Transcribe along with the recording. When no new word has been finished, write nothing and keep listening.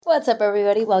What's up,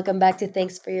 everybody? Welcome back to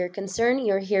Thanks for Your Concern.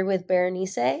 You're here with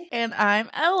Berenice. And I'm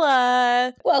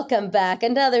Ella. Welcome back.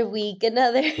 Another week,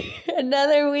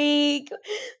 another week.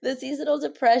 The seasonal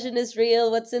depression is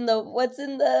real. What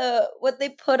they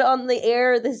put on the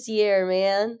air this year,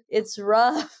 man? It's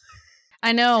rough.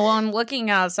 I know. Well, I'm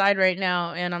looking outside right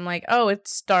now and I'm like, oh,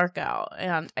 it's dark out.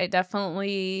 And I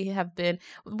definitely have been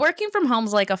working from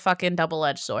home's like a fucking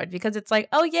double-edged sword because it's like,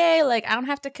 oh, yay, like I don't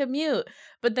have to commute.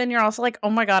 But then you're also like, oh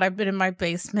my God, I've been in my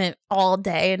basement all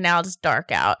day and now it's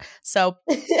dark out. So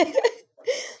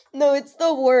no, it's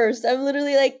the worst. I'm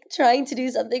literally like trying to do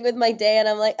something with my day and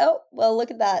I'm like, oh, well, look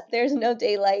at that. There's no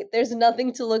daylight. There's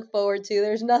nothing to look forward to.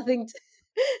 There's nothing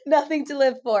to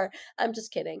live for. I'm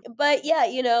just kidding. But yeah,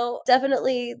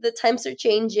 definitely the times are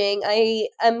changing.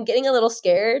 I'm getting a little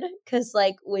scared because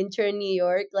like winter in New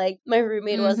York, like my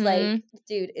roommate was like,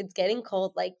 dude, it's getting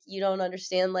cold. Like you don't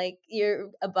understand. Like you're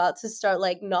about to start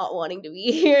like not wanting to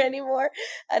be here anymore.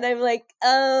 And I'm like,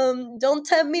 don't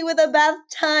tempt me with a bath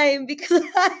time because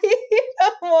I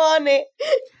don't want it.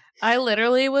 I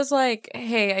literally was like,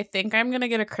 hey, I think I'm going to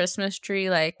get a Christmas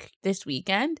tree like this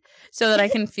weekend so that I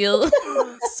can feel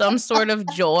some sort of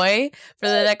joy for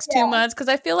the next 2 months. Because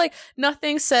I feel like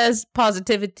nothing says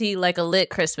positivity like a lit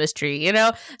Christmas tree,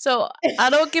 So I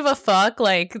don't give a fuck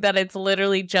like that it's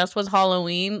literally just was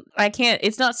Halloween.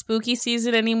 It's not spooky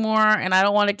season anymore. And I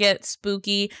don't want to get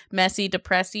spooky, messy,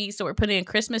 depressy. So we're putting a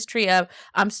Christmas tree up.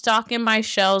 I'm stocking my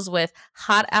shelves with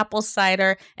hot apple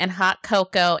cider and hot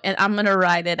cocoa. And I'm going to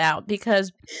ride it out.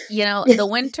 Because, the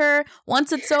winter,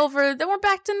 once it's over, then we're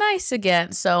back to nice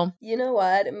again. So, you know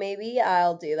what? Maybe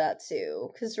I'll do that too.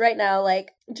 Because right now,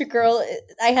 like,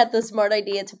 I had the smart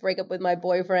idea to break up with my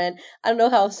boyfriend. I don't know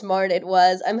how smart it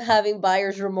was. I'm having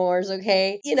buyer's remorse,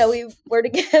 okay? We were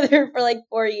together for like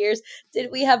 4 years. Did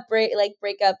we have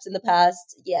breakups in the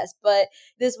past? Yes, but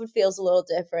this one feels a little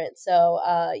different. So,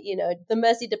 the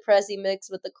messy, depressing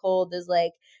mix with the cold is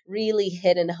like really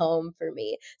hitting home for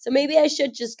me. So maybe I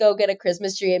should just go get a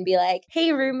Christmas tree and be like,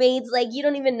 hey, roommates, like, you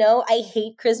don't even know I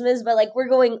hate Christmas, but like, we're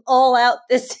going all out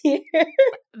this year.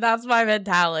 That's my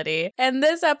mentality. And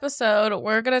this episode,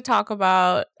 we're going to talk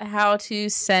about how to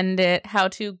send it, how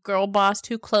to girl boss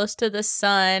too close to the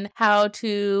sun, how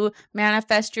to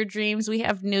manifest your dreams. We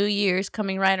have New Year's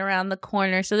coming right around the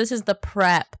corner. So this is the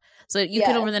prep. So you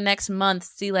can, over the next month,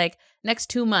 see like next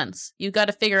 2 months, you got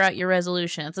to figure out your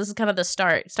resolutions. This is kind of the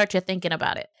start. Start you thinking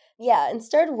about it. Yeah, and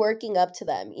start working up to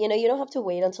them. You don't have to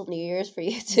wait until New Year's for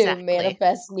you to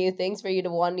manifest new things, for you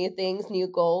to want new things, new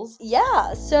goals.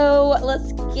 Yeah, so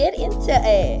let's get into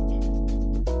it.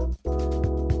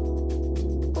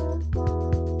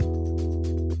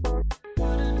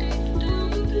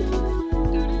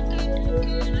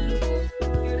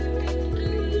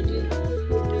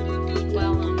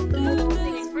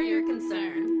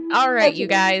 All right, you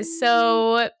guys.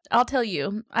 So I'll tell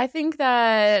you, I think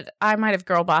that I might have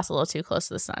girl bossed a little too close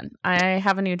to the sun. I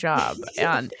have a new job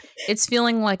and it's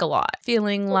feeling like a lot,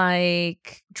 feeling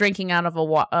like drinking out of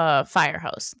a fire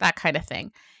hose, that kind of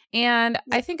thing. And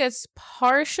I think it's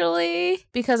partially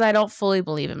because I don't fully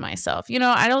believe in myself.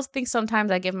 I don't think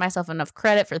sometimes I give myself enough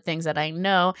credit for things that I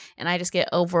know, and I just get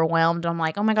overwhelmed. I'm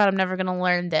like, oh my God, I'm never going to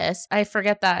learn this. I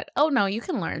forget that, oh no, you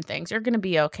can learn things. You're going to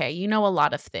be okay. You know a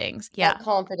lot of things. Yeah. That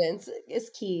confidence is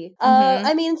key.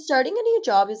 I mean, starting a new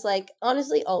job is like,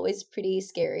 honestly, always pretty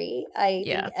scary. I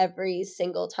think every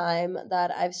single time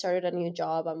that I've started a new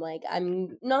job, I'm like,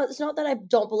 it's not that I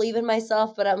don't believe in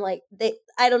myself, but I'm like,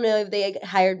 I don't know if they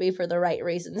hired me for the right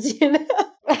reasons,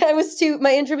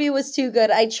 my interview was too good.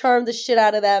 I charmed the shit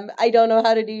out of them. I don't know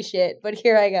how to do shit, but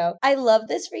here I go. I love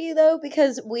this for you though,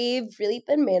 because we've really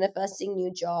been manifesting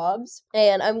new jobs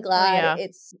and I'm glad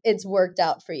it's worked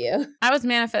out for you. I was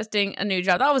manifesting a new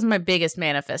job. That was my biggest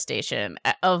manifestation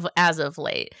as of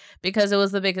late, because it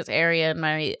was the biggest area in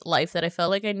my life that I felt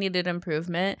like I needed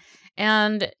improvement.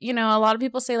 And, a lot of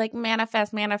people say like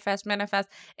manifest.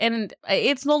 And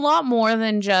it's a lot more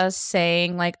than just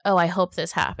saying like, oh, I hope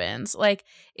this happens. Like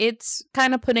it's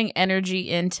kind of putting energy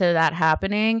into that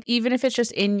happening, even if it's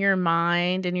just in your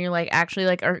mind and you're like actually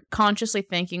like are consciously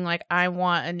thinking like, I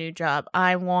want a new job.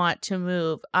 I want to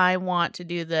move. I want to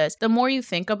do this. The more you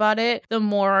think about it, the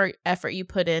more effort you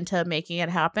put into making it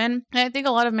happen. And I think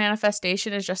a lot of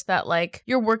manifestation is just that like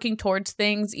you're working towards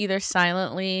things either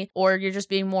silently or you're just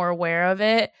being more aware of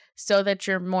it. so that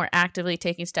you're more actively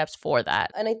taking steps for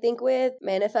that. And I think with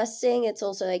manifesting, it's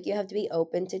also like you have to be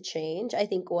open to change. I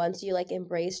think once you like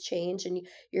embrace change and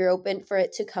you're open for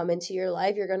it to come into your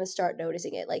life, you're going to start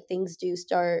noticing it. Like things do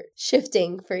start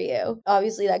shifting for you.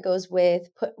 Obviously, that goes with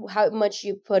how much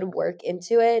you put work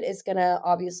into it is going to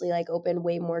obviously like open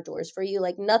way more doors for you.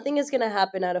 Like nothing is going to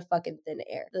happen out of fucking thin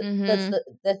air. That's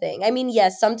the thing. I mean,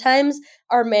 yes, sometimes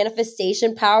our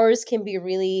manifestation powers can be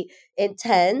really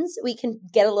intense. We can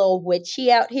get a little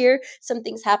witchy out here. Some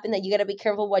things happen that you got to be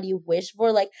careful what you wish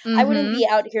for. Like I wouldn't be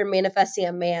out here manifesting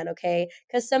a man, okay?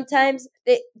 Because sometimes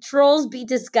trolls be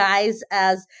disguised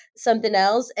as something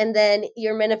else, and then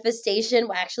your manifestation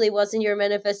actually wasn't your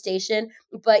manifestation,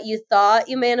 but you thought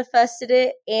you manifested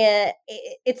it, and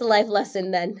it's a life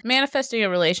lesson then. Manifesting a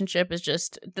relationship is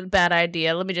just the bad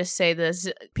idea. Let me just say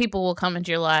this. People will come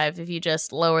into your life if you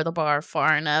just lower the bar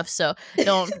far enough, so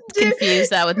don't confuse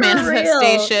that with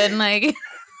manifestation. Like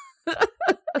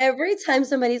every time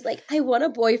somebody's like, I want a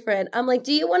boyfriend, I'm like,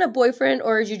 do you want a boyfriend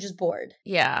or are you just bored?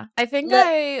 Yeah. I think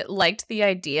I liked the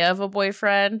idea of a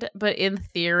boyfriend, but in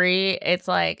theory, it's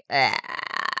like,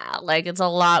 like it's a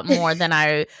lot more than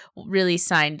I really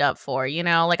signed up for, you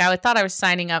know? Like I thought I was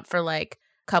signing up for like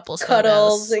couples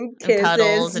cuddles and kisses.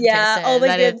 Cuddles and kisses. All the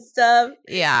good stuff.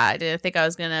 Yeah, I didn't think I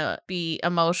was going to be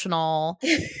emotional.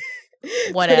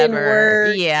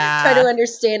 Whatever. Yeah. Try to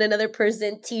understand another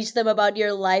person, teach them about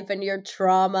your life and your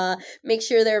trauma, make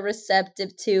sure they're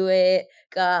receptive to it.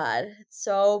 God,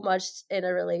 so much in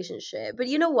a relationship. But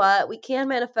you know what? We can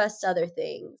manifest other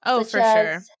things. Oh, for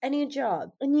sure. A new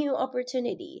job, a new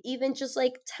opportunity, even just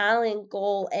like talent,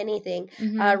 goal, anything.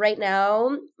 Right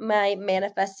now, my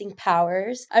manifesting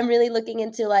powers, I'm really looking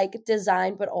into like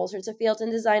design, but all sorts of fields in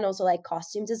design, also like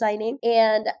costume designing.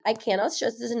 And I cannot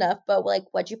stress this enough, but like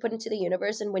what you put into the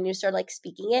universe and when you start like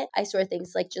speaking it, I swear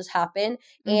things like just happen.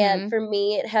 And for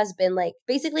me, it has been like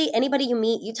basically anybody you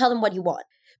meet, you tell them what you want.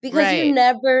 Because you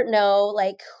never know,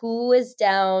 like, who is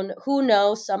down, who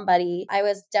knows somebody. I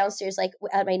was downstairs, like,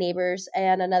 at my neighbor's,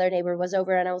 and another neighbor was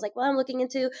over, and I was like, well, I'm looking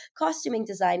into costuming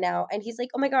design now. And he's like,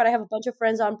 oh my God, I have a bunch of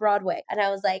friends on Broadway. And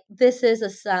I was like, this is a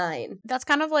sign. That's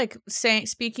kind of like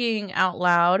speaking out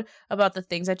loud about the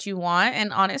things that you want.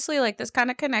 And honestly, like, this kind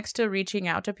of connects to reaching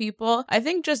out to people. I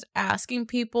think just asking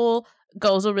people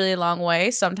goes a really long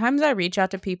way. Sometimes I reach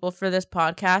out to people for this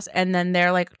podcast and then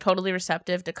they're like totally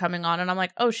receptive to coming on and I'm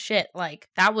like, oh shit, like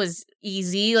that was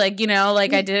easy. Like, you know,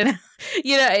 like I didn't,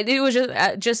 you know, it was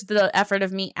just the effort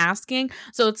of me asking.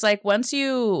 So it's like once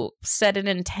you set an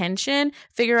intention,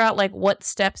 figure out like what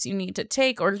steps you need to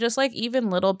take or just like even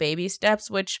little baby steps,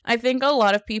 which I think a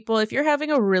lot of people, if you're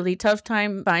having a really tough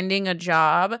time finding a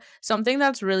job, something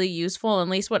that's really useful, at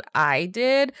least what I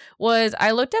did, was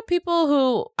I looked at people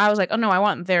who I was like, oh no, I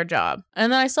want their job.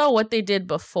 And then I saw what they did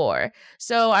before.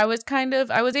 So I was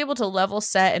able to level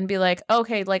set and be like,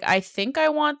 okay, like I think I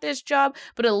want this job,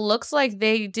 but it looks like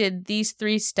they did these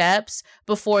 3 steps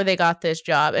before they got this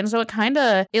job. And so it kind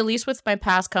of, at least with my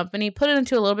past company, put it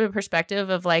into a little bit of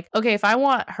perspective of like, okay, if I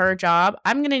want her job,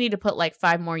 I'm going to need to put like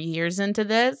 5 more years into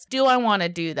this. Do I want to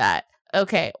do that?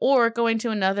 Okay. Or going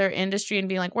to another industry and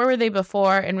being like, where were they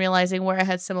before? And realizing where I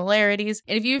had similarities.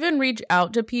 And if you even reach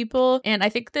out to people, and I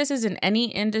think this is in any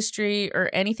industry or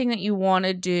anything that you want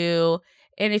to do,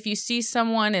 and if you see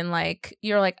someone and like,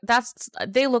 you're like,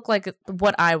 they look like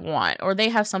what I want, or they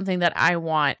have something that I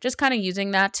want, just kind of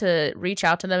using that to reach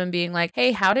out to them and being like,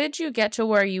 hey, how did you get to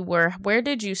where you were? Where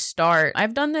did you start?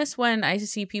 I've done this when I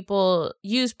see people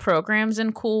use programs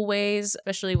in cool ways,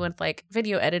 especially with like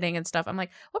video editing and stuff. I'm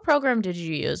like, what program did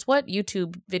you use? What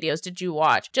YouTube videos did you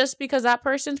watch? Just because that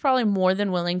person's probably more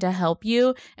than willing to help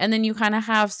you. And then you kind of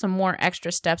have some more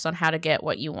extra steps on how to get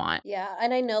what you want. Yeah.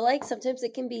 And I know like sometimes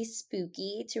it can be spooky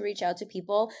to reach out to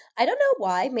people. I don't know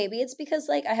why. Maybe it's because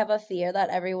like I have a fear that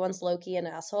everyone's low-key an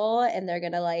asshole and they're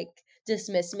gonna like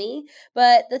dismiss me.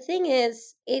 But the thing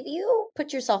is, if you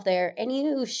put yourself there and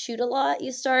you shoot a lot,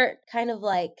 you start kind of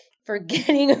like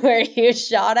forgetting where you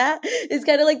shot at. It's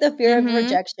kind of like the fear of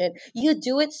rejection. You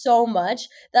do it so much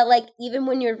that like even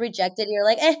when you're rejected, you're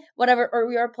like, whatever.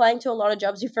 Or you're applying to a lot of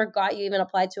jobs, you forgot you even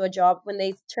applied to a job. When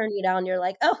they turn you down, you're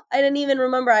like, oh, I didn't even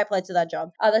remember I applied to that job.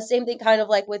 The same thing kind of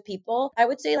like with people. I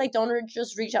would say like don't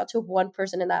just reach out to one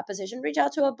person in that position, reach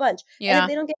out to a bunch. Yeah. And if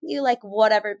they don't get you, like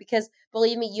whatever, because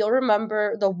believe me, you'll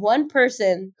remember the one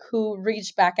person who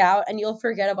reached back out and you'll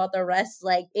forget about the rest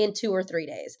like in 2 or 3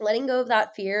 days. Letting go of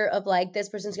that fear of like this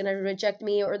person's gonna reject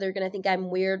me or they're gonna think I'm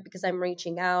weird because I'm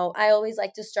reaching out. I always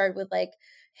like to start with like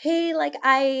hey, like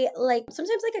I like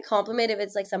sometimes like a compliment if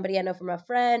it's like somebody I know from a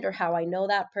friend or how I know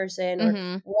that person or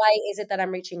Mm-hmm. why is it that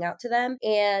I'm reaching out to them,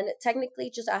 and technically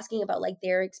just asking about like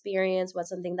their experience, what's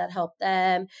something that helped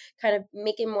them, kind of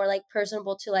make it more like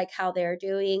personable to like how they're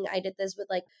doing. I did this with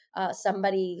like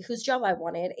somebody whose job I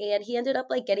wanted, and he ended up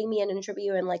like getting me an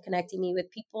interview and like connecting me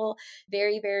with people.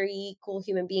 Very, very cool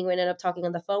human being. We ended up talking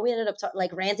on the phone. We ended up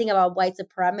like ranting about white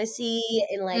supremacy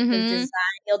in like the Mm-hmm. design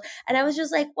field. And I was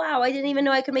just like, wow, I didn't even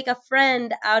know I could make a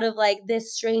friend out of like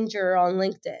this stranger on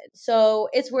LinkedIn. So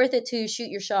it's worth it to shoot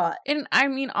your shot. And I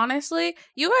mean, honestly,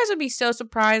 you guys would be so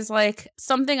surprised. Like,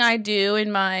 something I do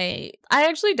in my, I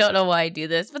actually don't know why I do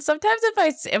this, but sometimes if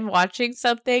I am watching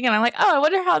something and I'm like, oh, I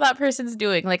wonder how that person's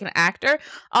doing, like an actor,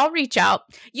 I'll reach out.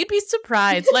 You'd be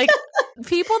surprised. Like,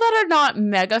 people that are not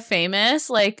mega famous,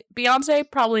 like Beyonce,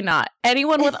 probably not.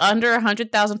 Anyone with under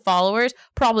 100,000 followers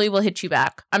probably will hit you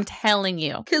back. I'm telling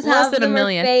you. Because Less half than of a them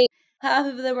million. are fake. Half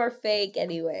of them are fake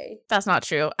anyway. That's not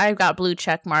true. I've got blue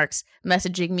check marks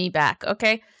messaging me back,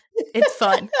 okay? It's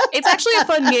fun. It's actually a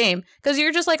fun game because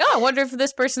you're just like, oh, I wonder if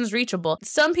this person's reachable.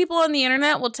 Some people on the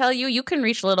internet will tell you you can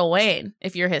reach Lil Wayne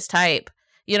if you're his type.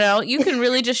 You know, you can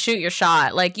really just shoot your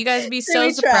shot. Like, you guys would be so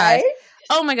surprised.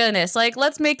 Oh my goodness. Like,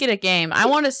 let's make it a game. I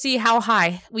want to see how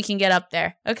high we can get up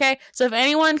there. Okay? So if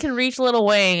anyone can reach Lil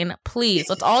Wayne, please,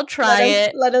 let's all try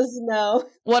it. Let us know.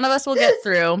 One of us will get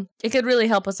through. It could really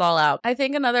help us all out. I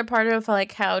think another part of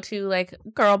like how to like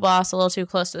girl boss a little too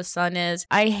close to the sun is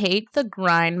I hate the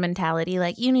grind mentality.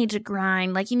 Like, you need to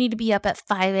grind. Like, you need to be up at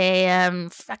 5 a.m.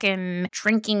 fucking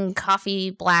drinking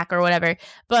coffee black or whatever.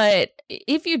 But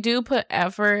if you do put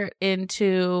effort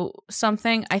into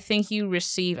something, I think you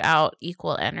receive out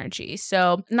equal energy.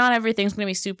 So not everything's going to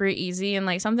be super easy. And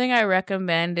like something I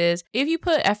recommend is if you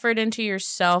put effort into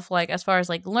yourself, like as far as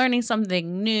like learning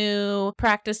something new,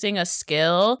 practicing a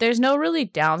skill, there's no really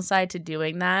downside to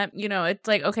doing that. You know, it's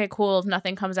like, okay, cool. If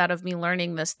nothing comes out of me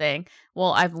learning this thing,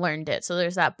 well, I've learned it. So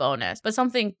there's that bonus. But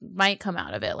something might come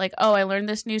out of it. Like, oh, I learned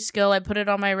this new skill. I put it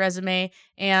on my resume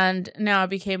and now it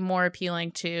became more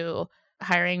appealing to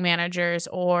hiring managers,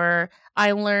 or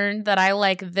I learned that I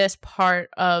like this part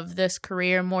of this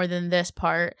career more than this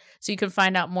part. So you can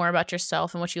find out more about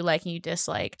yourself and what you like and you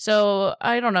dislike. So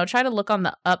I don't know, try to look on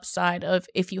the upside of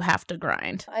if you have to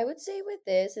grind. I would say with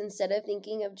this, instead of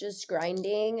thinking of just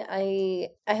grinding, I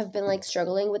have been like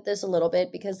struggling with this a little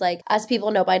bit because like as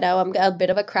people know by now, I'm a bit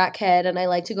of a crackhead and I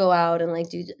like to go out and like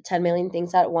do 10 million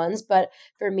things at once. But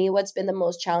for me, what's been the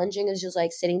most challenging is just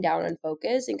like sitting down and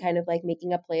focus and kind of like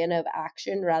making a plan of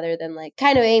action rather than like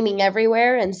kind of aiming everywhere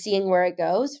and seeing where it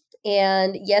goes.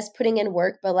 And yes, putting in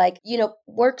work, but like, you know,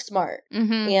 work smart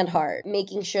and hard,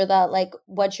 making sure that like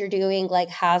what you're doing like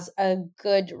has a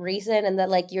good reason and that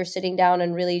like you're sitting down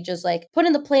and really just like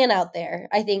putting the plan out there,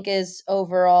 I think is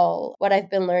overall what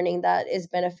I've been learning that is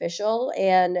beneficial.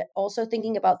 And also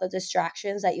thinking about the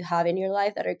distractions that you have in your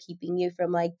life that are keeping you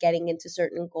from like getting into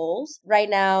certain goals. Right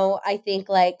now, I think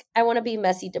like I want to be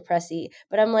messy depressy,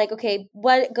 but I'm like, okay,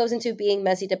 what goes into being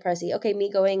messy depressy? Okay,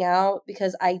 me going out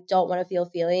because I don't want to feel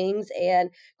feelings and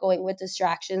going with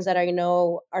distractions that I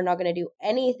know are not going to do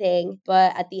anything,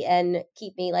 but at the end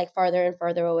keep me like farther and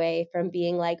farther away from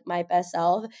being like my best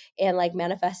self and like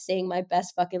manifesting my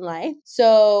best fucking life.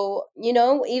 So, you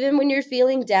know, even when you're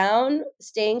feeling down,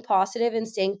 staying positive and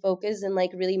staying focused and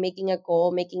like really making a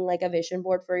goal, making like a vision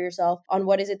board for yourself on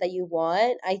what is it that you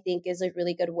want, I think is a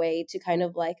really good way to kind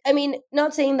of like, I mean,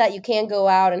 not saying that you can't go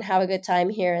out and have a good time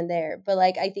here and there, but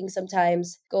like I think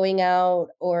sometimes going out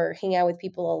or hang out with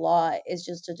people a lot is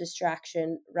just a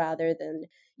distraction rather than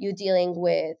you dealing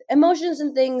with emotions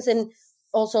and things, and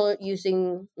also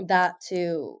using that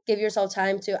to give yourself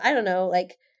time to, I don't know,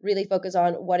 like really focus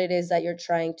on what it is that you're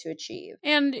trying to achieve.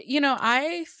 And, you know,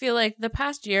 I feel like the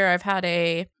past year I've had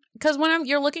because when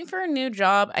you're looking for a new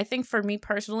job, I think for me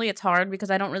personally, it's hard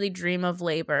because I don't really dream of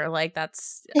labor. Like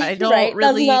I don't right?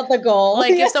 really. That's not the goal.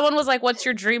 Like if someone was like, what's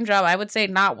your dream job? I would say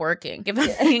not working, if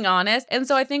I'm being honest. And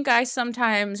so I think I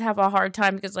sometimes have a hard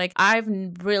time because like I've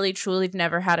really truly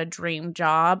never had a dream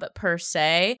job per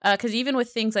se. Because even with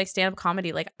things like stand-up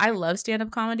comedy, like I love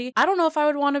stand-up comedy. I don't know if I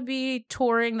would want to be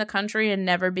touring the country and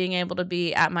never being able to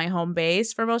be at my home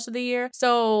base for most of the year.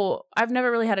 So I've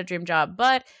never really had a dream job,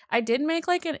 but I did make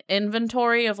like an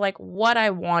inventory of like what I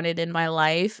wanted in my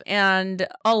life, and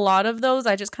a lot of those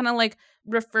I just kind of like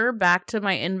refer back to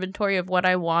my inventory of what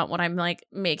I want when I'm like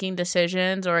making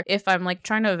decisions, or if I'm like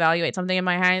trying to evaluate something in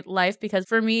my life. Because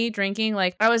for me, drinking,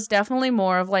 like I was definitely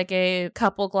more of like a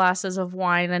couple glasses of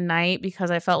wine a night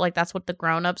because I felt like that's what the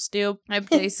grown-ups do. I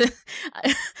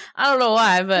don't know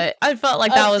why, but I felt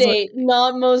like that was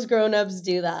not most grown-ups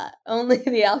do that. Only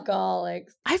the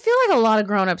alcoholics. I feel like a lot of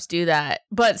grown-ups do that,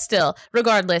 but still,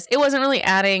 regardless, it wasn't really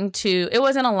it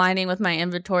wasn't aligning with my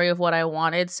inventory of what I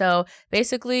wanted. So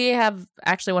basically have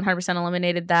actually 100%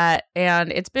 eliminated that,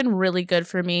 and it's been really good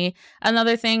for me.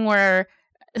 Another thing where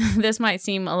this might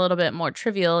seem a little bit more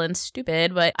trivial and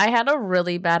stupid, but I had a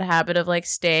really bad habit of like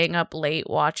staying up late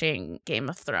watching Game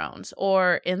of Thrones,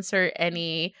 or insert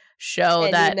any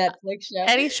Netflix show.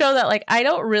 Any show that like I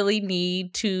don't really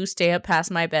need to stay up past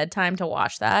my bedtime to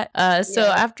watch that. So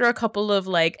after a couple of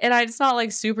like, and it's not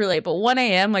like super late, but 1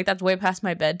 a.m. like that's way past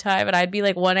my bedtime, and I'd be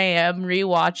like 1 a.m.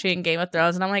 rewatching Game of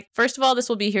Thrones, and I'm like, first of all, this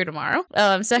will be here tomorrow.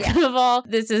 Second of all,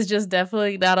 this is just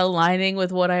definitely not aligning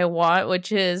with what I want,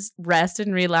 which is rest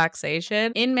and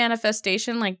relaxation. In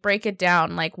manifestation, like break it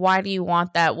down. Like, why do you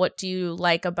want that? What do you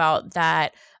like about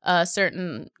that? A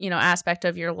certain, aspect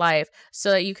of your life,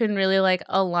 so that you can really like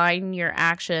align your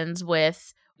actions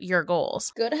with your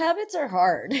goals. Good habits are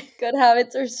hard. Good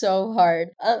habits are so hard.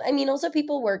 Also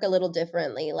people work a little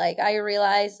differently. Like I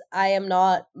realize I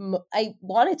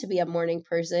wanted to be a morning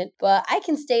person, but I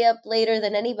can stay up later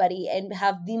than anybody and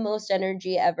have the most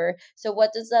energy ever. So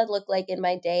what does that look like in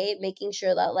my day? Making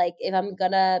sure that like if I'm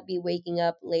gonna be waking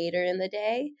up later in the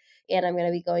day, and I'm going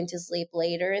to be going to sleep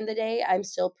later in the day, I'm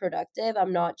still productive.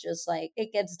 I'm not just like,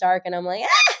 it gets dark and I'm like,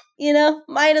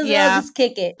 might as well just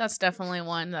kick it. That's definitely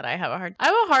one that I have a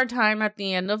hard time at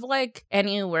the end of like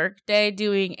any work day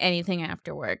doing anything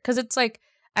after work. Because it's like,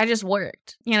 I just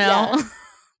worked, Yeah.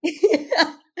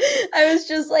 I was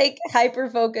just like hyper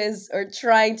focused, or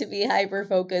trying to be hyper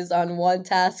focused on one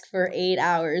task for 8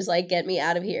 hours. Like, get me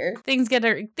out of here. Things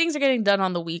are getting done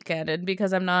on the weekend, and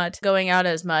because I'm not going out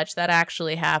as much, that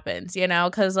actually happens,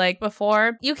 because like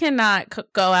before, you cannot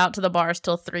go out to the bars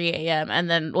till 3 a.m. and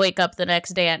then wake up the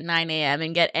next day at 9 a.m.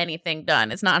 and get anything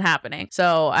done. It's not happening.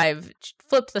 So I've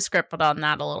flipped the script on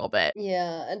that a little bit.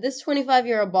 Yeah, and this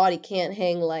 25-year-old body can't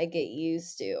hang like it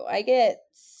used to. I get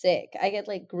sick. I get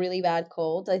like really bad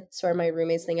colds. I swear my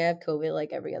roommates think I have COVID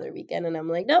like every other weekend, and I'm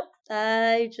like, nope,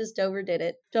 I just overdid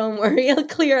it. Don't worry, it'll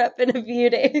clear up in a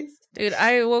few days. Dude,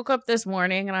 I woke up this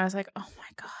morning and I was like, oh my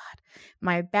God,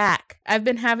 my back. I've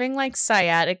been having like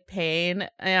sciatic pain,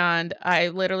 and I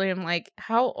literally am like,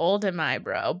 how old am I,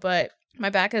 bro? But my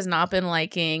back has not been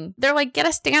liking. They're like, get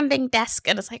a standing desk.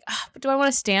 And it's like, but do I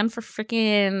want to stand for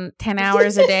freaking 10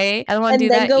 hours a day? I don't want to do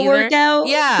that either. And then go work out?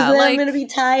 Yeah. Then I'm going to be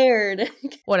tired.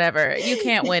 Whatever. You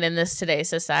can't win in this today's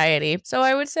society. So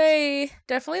I would say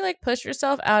definitely like push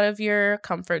yourself out of your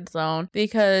comfort zone,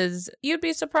 because you'd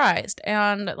be surprised.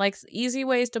 And like easy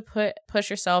ways to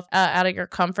push yourself out of your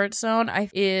comfort zone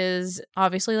is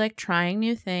obviously like trying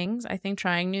new things. I think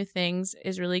trying new things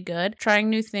is really good. Trying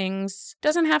new things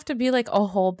doesn't have to be like a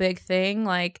whole big thing.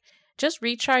 Like just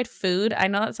retried food. I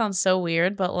know that sounds so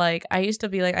weird, but like I used to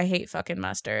be like, I hate fucking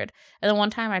mustard. And then one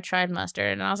time I tried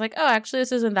mustard and I was like, oh, actually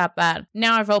this isn't that bad.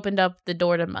 Now I've opened up the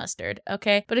door to mustard.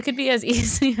 Okay. But it could be as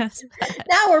easy as that.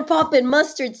 Now we're popping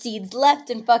mustard seeds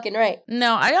left and fucking right.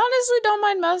 No, I honestly don't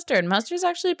mind mustard. Mustard's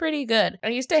actually pretty good. I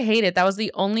used to hate it. That was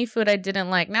the only food I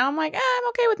didn't like. Now I'm like, I'm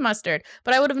okay with mustard.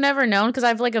 But I would have never known, because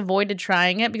I've like avoided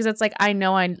trying it, because it's like, I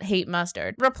know I hate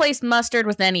mustard. Replace mustard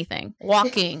with anything.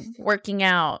 Walking, working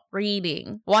out,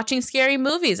 reading, watching scary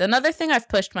movies. Another thing I've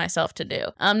pushed myself to do.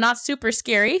 Not super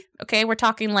scary. Okay. We're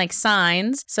talking like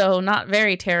Signs. So not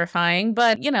very terrifying,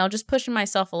 but just pushing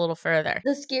myself a little further.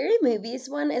 The scary movies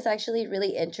one is actually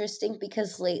really interesting,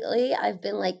 because lately I've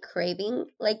been like craving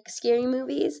like scary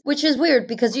movies, which is weird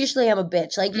because usually I'm a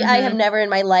bitch. Like I have never in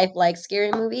my life liked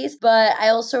scary movies, but I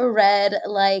also read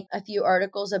like a few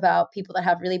articles about people that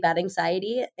have really bad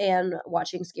anxiety and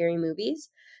watching scary movies,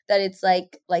 that it's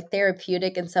like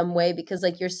therapeutic in some way, because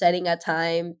like you're setting a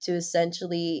time to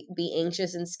essentially be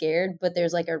anxious and scared, but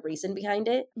there's like a reason behind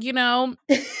it.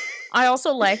 I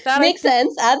also like that. Makes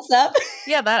sense. Adds up.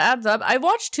 Yeah, that adds up. I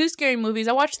watched 2 scary movies.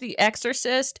 I watched The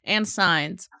Exorcist and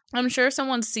Signs. I'm sure if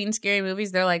someone's seen scary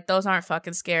movies, they're like, those aren't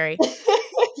fucking scary.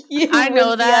 I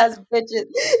know that.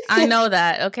 I know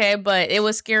that, okay? But it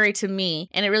was scary to me,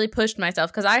 and it really pushed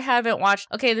myself, because I haven't watched...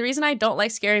 Okay, the reason I don't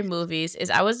like scary movies is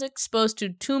I was exposed to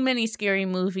too many scary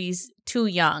movies too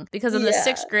young, because in the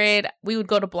 6th grade, we would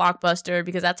go to Blockbuster,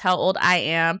 because that's how old I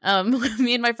am.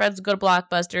 Me and my friends would go to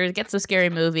Blockbuster, get some scary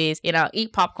movies,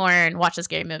 eat popcorn, watch the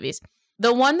scary movies.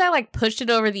 The one that like pushed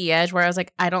it over the edge where I was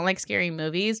like, I don't like scary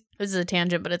movies. This is a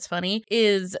tangent, but it's funny.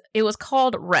 It was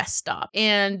called Rest Stop.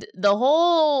 And the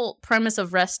whole premise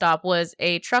of Rest Stop was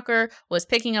a trucker was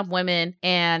picking up women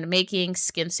and making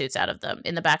skin suits out of them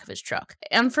in the back of his truck.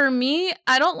 And for me,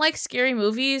 I don't like scary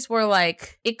movies where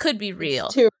like it could be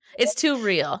real. It's too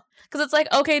real. Because it's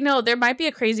like, okay, no, there might be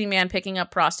a crazy man picking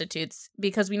up prostitutes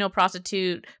because we know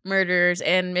prostitute murders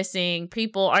and missing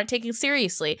people aren't taken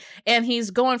seriously. And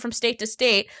he's going from state to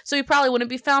state, so he probably wouldn't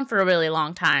be found for a really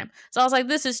long time. So I was like,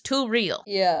 this is too real.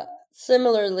 Yeah.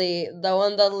 Similarly, the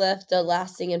one that left a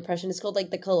lasting impression is called like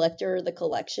The Collector or The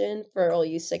Collection for all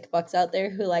you sick fucks out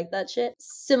there who like that shit.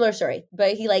 Similar story,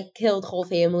 but he like killed whole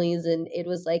families and it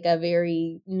was like a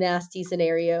very nasty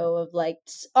scenario of like,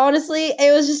 honestly,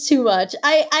 it was just too much.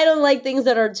 I don't like things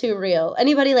that are too real.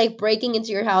 Anybody like breaking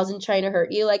into your house and trying to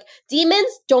hurt you, like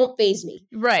demons don't faze me.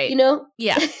 Right. You know?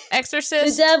 Yeah.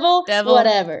 Exorcist. The devil,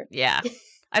 whatever. Yeah.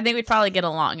 I think we'd probably get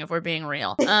along if we're being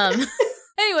real.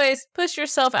 Anyways, push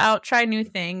yourself out, try new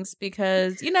things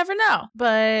because you never know.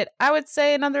 But I would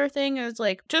say another thing is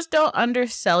like, just don't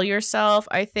undersell yourself.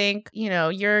 I think,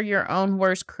 you're your own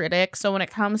worst critic. So when it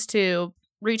comes to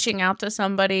reaching out to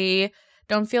somebody,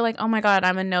 don't feel like, oh my God,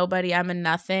 I'm a nobody, I'm a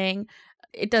nothing.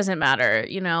 It doesn't matter,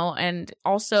 and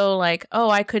also like,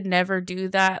 oh, I could never do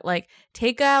that. Like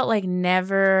take out like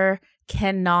never,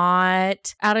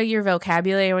 cannot out of your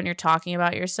vocabulary when you're talking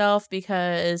about yourself,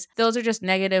 because those are just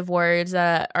negative words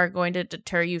that are going to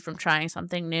deter you from trying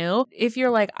something new. If you're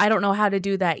like, I don't know how to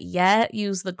do that yet,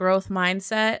 use the growth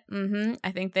mindset.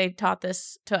 I think they taught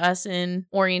this to us in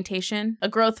orientation. A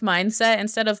growth mindset,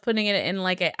 instead of putting it in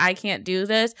like I can't do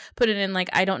this, put it in like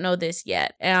I don't know this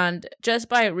yet. And just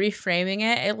by reframing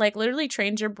it like literally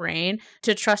trains your brain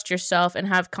to trust yourself and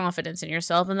have confidence in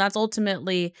yourself. And that's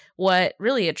ultimately what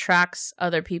really attracts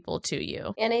other people to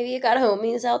you. And if you got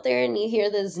homies out there and you hear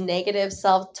this negative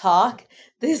self-talk,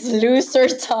 this loser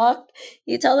talk,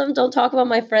 you tell them, don't talk about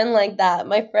my friend like that.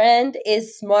 My friend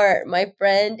is smart. My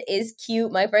friend is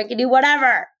cute. My friend can do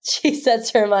whatever she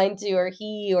sets her mind to, or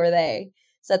he or they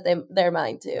set their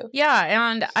mind to.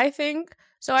 Yeah, and I think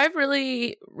so. I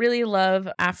really, really love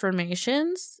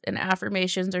affirmations, and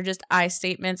affirmations are just I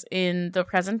statements in the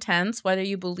present tense, whether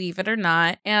you believe it or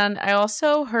not. And I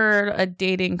also heard a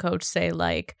dating coach say,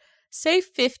 like, say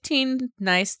 15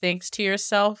 nice things to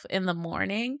yourself in the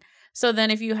morning. So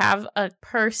then if you have a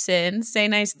person say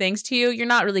nice things to you, you're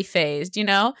not really fazed,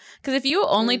 Because if you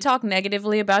only talk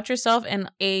negatively about yourself and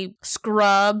a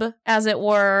scrub, as it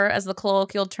were, as the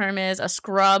colloquial term is, a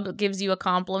scrub gives you a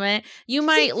compliment, you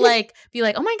might be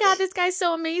like, oh my God, this guy's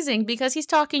so amazing because he's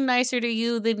talking nicer to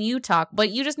you than you talk. But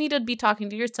you just need to be talking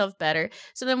to yourself better.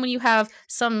 So then when you have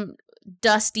some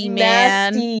dusty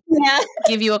man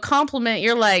give you a compliment,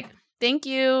 you're like, thank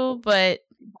you, but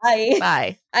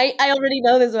bye. I already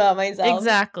know this about myself.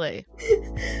 Exactly.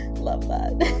 Love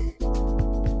that.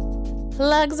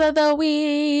 Plugs of the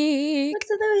week.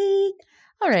 Plugs of the week.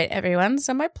 All right, everyone.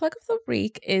 So my plug of the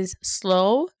week is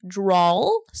Slow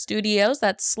Drawl Studios.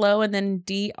 That's slow and then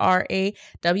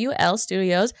DRAWL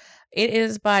Studios. It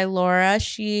is by Laura.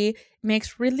 She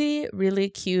makes really, really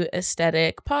cute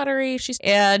aesthetic pottery.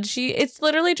 It's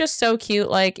literally just so cute.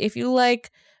 Like if you like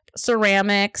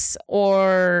ceramics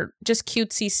or just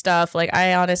cutesy stuff, like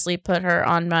I honestly put her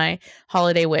on my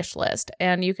holiday wish list.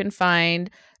 And you can find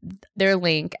their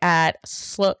link at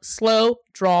Slow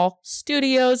Drawl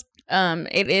Studios.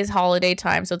 It is holiday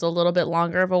time, so it's a little bit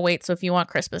longer of a wait. So if you want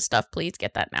Christmas stuff, please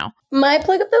get that now. My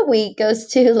plug of the week goes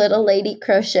to Little Lady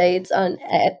Crochets on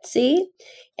Etsy.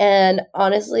 And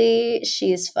honestly,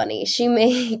 she's funny. She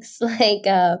makes like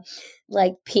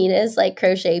penis, like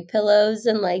crochet pillows,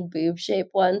 and like boob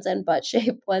shaped ones and butt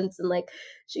shaped ones. And like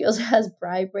she also has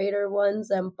vibrator ones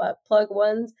and butt plug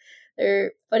ones.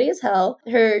 They're funny as hell.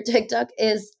 Her TikTok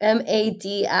is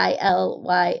Madily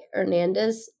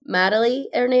Hernandez, Madily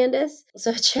Hernandez.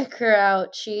 So check her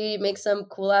out. She makes some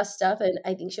cool ass stuff, and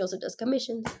I think she also does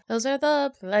commissions. Those are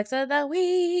the plugs of the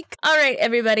week. All right,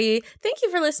 everybody. Thank you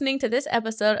for listening to this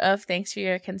episode of Thanks for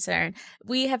Your Concern.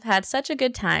 We have had such a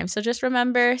good time. So just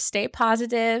remember, stay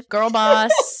positive, girl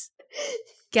boss.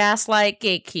 Gaslight,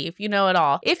 gatekeep, you know it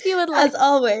all. If you would like,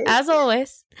 as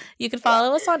always, you can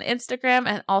follow us on Instagram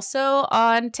and also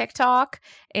on TikTok,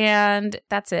 and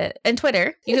that's it. And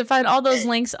Twitter. You can find all those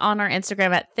links on our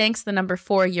Instagram at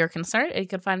thanks4yourconcern. And you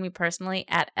can find me personally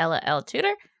at Ella L.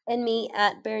 Tudor. And me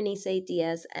at Bernice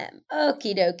Diaz M.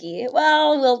 Okie dokie.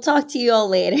 Well, we'll talk to you all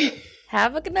later.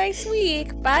 Have a nice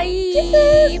week. Bye.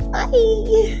 Kisses.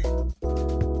 Bye.